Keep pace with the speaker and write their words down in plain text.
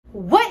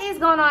What is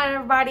going on,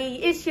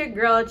 everybody? It's your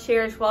girl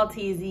Cherish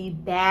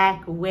Walteezy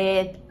back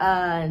with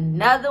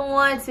another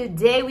one.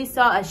 Today we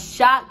saw a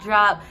shock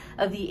drop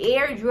of the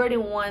Air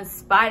Jordan 1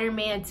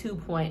 Spiderman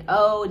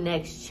 2.0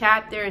 next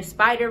chapter,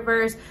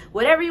 Spider-Verse,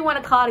 whatever you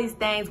want to call these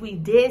things. We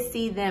did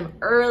see them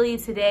early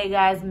today,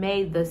 guys,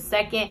 May the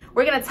 2nd.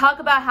 We're going to talk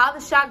about how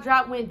the shock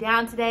drop went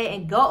down today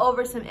and go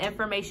over some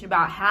information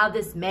about how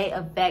this may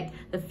affect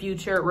the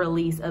future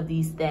release of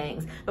these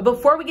things. But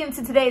before we get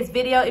into today's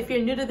video, if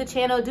you're new to the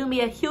channel, do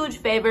me a huge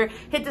favor,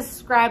 hit the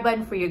subscribe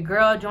button for your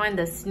girl, join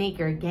the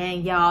sneaker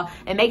gang, y'all,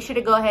 and make sure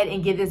to go ahead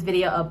and give this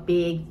video a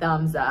big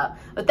thumbs up.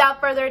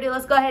 Without further ado,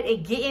 let's go ahead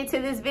and get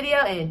into this video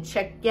and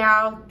check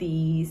out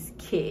these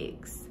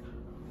kicks.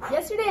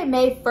 Yesterday,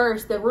 May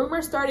 1st, the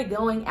rumor started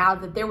going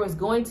out that there was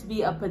going to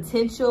be a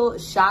potential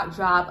shock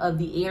drop of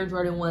the Air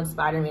Jordan 1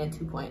 Spiderman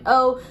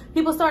 2.0.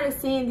 People started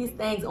seeing these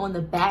things on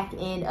the back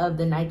end of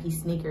the Nike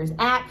sneakers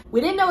app. We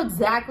didn't know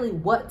exactly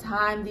what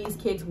time these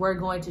kicks were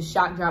going to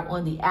shock drop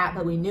on the app,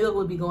 but we knew it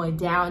would be going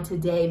down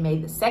today, May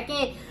the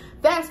 2nd.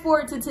 Fast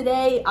forward to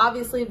today,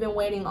 obviously we've been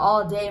waiting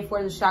all day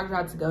for the shock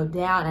drop to go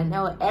down. I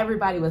know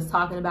everybody was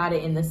talking about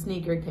it in the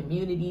sneaker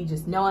community,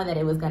 just knowing that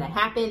it was gonna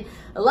happen.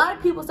 A lot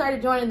of people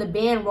started joining the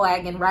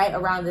bandwagon right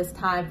around this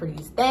time for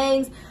these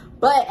things.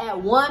 But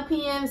at 1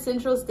 p.m.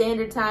 Central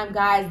Standard Time,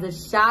 guys, the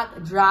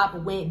shock drop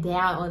went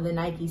down on the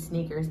Nike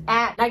Sneakers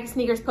app. Nike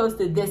Sneakers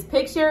posted this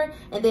picture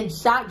and then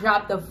shock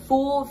dropped the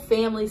full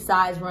family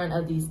size run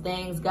of these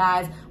things,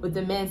 guys, with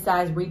the men's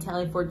size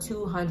retailing for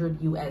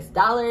 $200 US.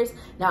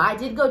 Now, I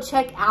did go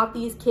check out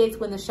these kicks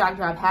when the shock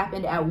drop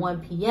happened at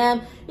 1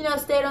 p.m. You know,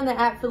 stayed on the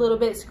app for a little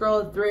bit,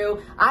 scrolled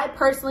through. I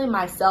personally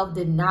myself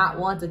did not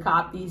want to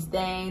cop these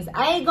things.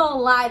 I ain't gonna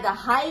lie, the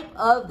hype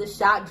of the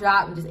shock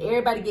drop and just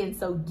everybody getting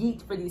so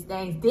geeked for these things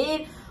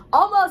did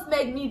almost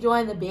make me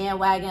join the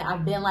bandwagon.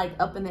 I've been like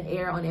up in the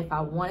air on if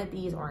I wanted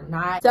these or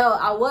not. So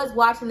I was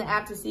watching the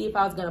app to see if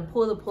I was gonna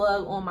pull the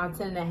plug on my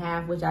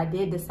 10.5, which I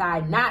did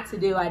decide not to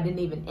do. I didn't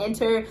even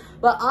enter.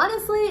 But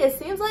honestly, it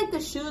seems like the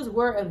shoes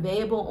were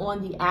available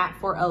on the app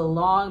for a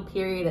long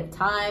period of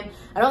time.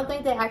 I don't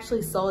think they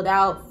actually sold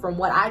out from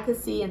what I could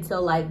see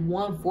until like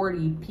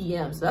 1:40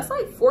 p.m. So that's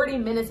like 40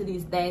 minutes of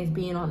these things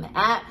being on the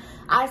app.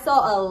 I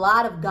saw a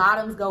lot of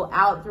bottoms go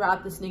out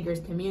throughout the sneakers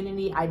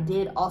community. I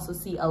did also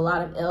see a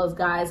lot of L's,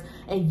 guys,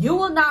 and you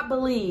will not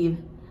believe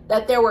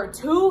that there were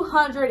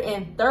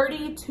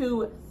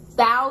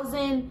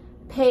 232,000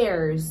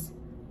 pairs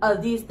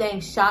of these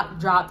things shock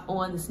dropped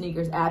on the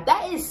sneakers app.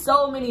 That is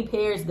so many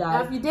pairs, guys.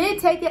 Now, if you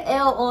did take an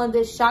L on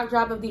this shock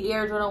drop of the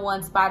Air Jordan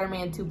 1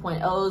 Spiderman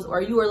 2.0s,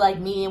 or you were like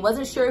me and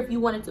wasn't sure if you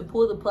wanted to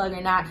pull the plug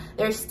or not,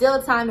 there's still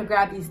time to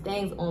grab these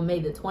things on May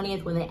the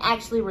 20th when they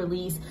actually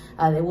release.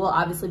 They will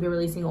obviously be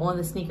releasing on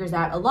the sneakers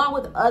app along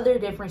with other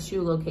different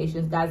shoe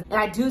locations, guys. And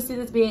I do see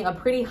this being a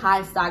pretty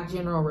high stock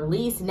general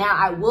release. Now,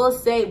 I will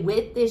say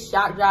with this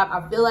shock drop,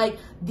 I feel like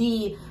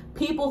the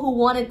people who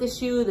wanted the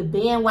shoe, the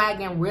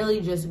bandwagon really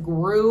just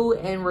grew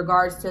in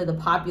regards to the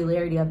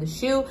popularity of the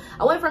shoe.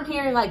 I went from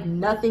hearing like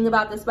nothing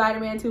about the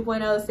Spiderman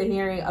 2.0s to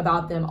hearing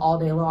about them all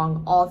day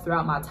long, all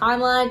throughout my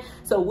timeline.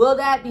 So will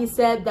that be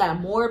said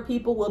that more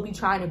people will be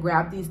trying to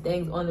grab these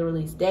things on the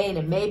release day and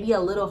it may be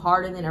a little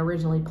harder than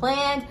originally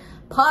planned?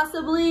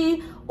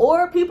 Possibly.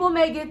 Or people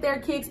may get their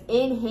kicks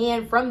in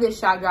hand from this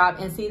shock drop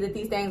and see that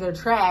these things are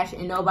trash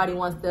and nobody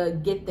wants to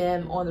get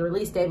them on the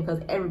release day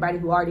because everybody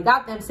who already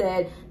got them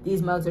said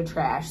these mugs are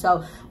trash.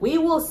 So we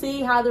will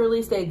see how the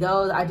release day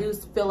goes. I do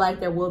feel like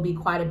there will be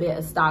quite a bit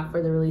of stock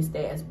for the release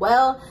day as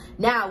well.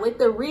 Now, with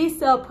the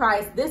resale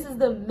price, this is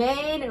the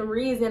main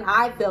reason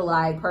I feel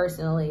like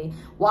personally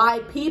why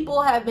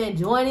people have been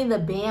joining the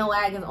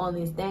bandwagon on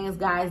these things,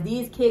 guys.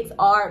 These kicks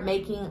are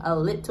making a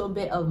little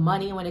bit of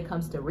money when it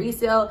comes to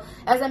resale.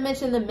 As I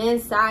mentioned, the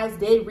men's size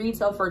did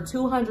retail for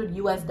 $200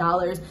 US,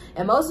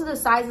 and most of the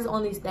sizes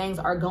on these things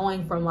are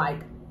going from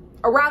like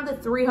around the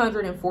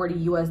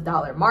 $340 US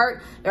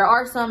mark. There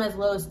are some as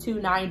low as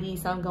 $290,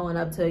 some going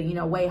up to, you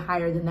know, way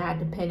higher than that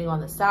depending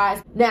on the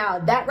size. Now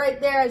that right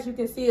there, as you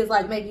can see, is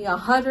like making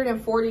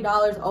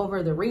 $140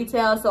 over the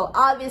retail. So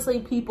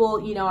obviously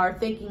people, you know, are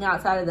thinking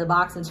outside of the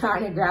box and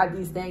trying to grab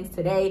these things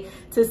today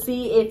to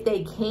see if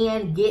they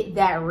can get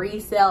that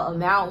resale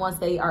amount once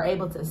they are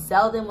able to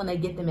sell them when they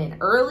get them in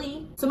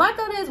early. So my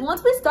thought is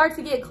once we start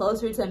to get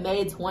closer to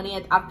May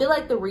 20th, I feel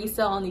like the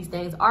resale on these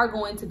things are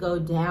going to go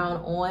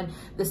down on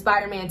the Spiderman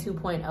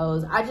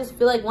 2.0s. I just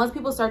feel like once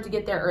people start to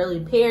get their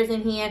early pairs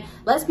in hand,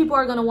 less people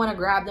are going to want to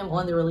grab them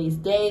on the release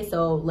day,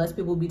 so less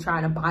people will be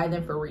trying to buy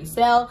them for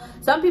resale.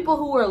 Some people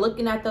who were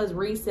looking at those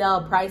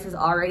resale prices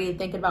already,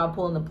 thinking about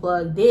pulling the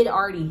plug, did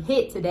already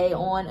hit today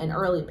on an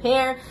early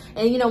pair.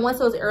 And you know, once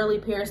those early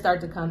pairs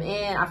start to come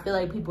in, I feel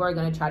like people are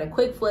going to try to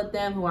quick flip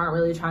them who aren't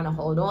really trying to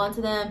hold on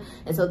to them,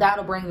 and so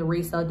that'll bring the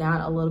resale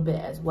down a little bit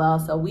as well.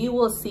 So we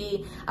will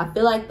see. I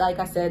feel like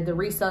I said, the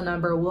resale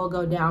number will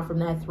go down from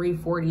that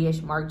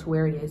 340-ish mark to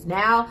where it is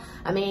now.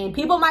 I mean,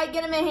 people might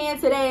get them in hand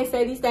today and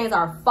say these things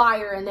are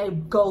fire and they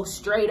go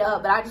straight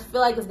up, but I just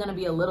feel like it's gonna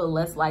be a little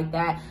less like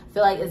that. I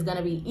feel like it's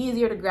gonna be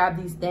easier to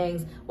grab these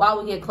things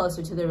while we get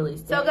closer to the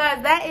release date. So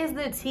guys, that is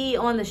the tea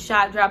on the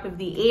shock drop of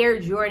the Air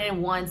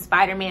Jordan 1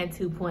 Spider-Man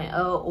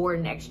 2.0 or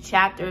Next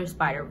Chapter,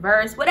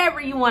 Spider-Verse,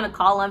 whatever you want to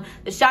call them.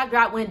 The shock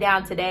drop went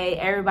down today.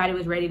 Everybody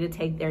was ready to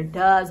take their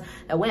dubs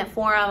that went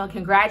for them.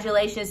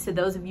 Congratulations to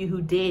those of you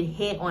who did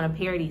hit on a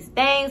pair of these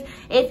things.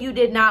 If you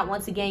did not,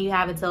 once again, you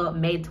have until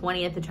May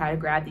 20th to try to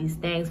grab these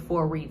things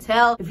for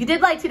retail. If you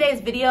did like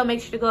today's video,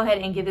 make sure to go ahead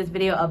and give this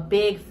video a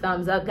big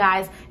thumbs up,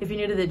 guys. If you're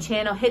new to the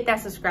channel, hit that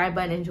subscribe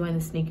button and join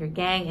the sneaker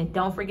gang. And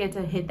don't forget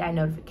to hit that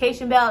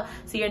notification bell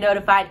so you're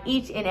notified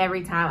each and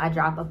every time I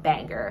drop a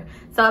banger.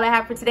 That's all I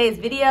have for today's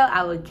video.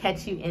 I will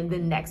catch you in the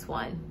next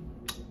one.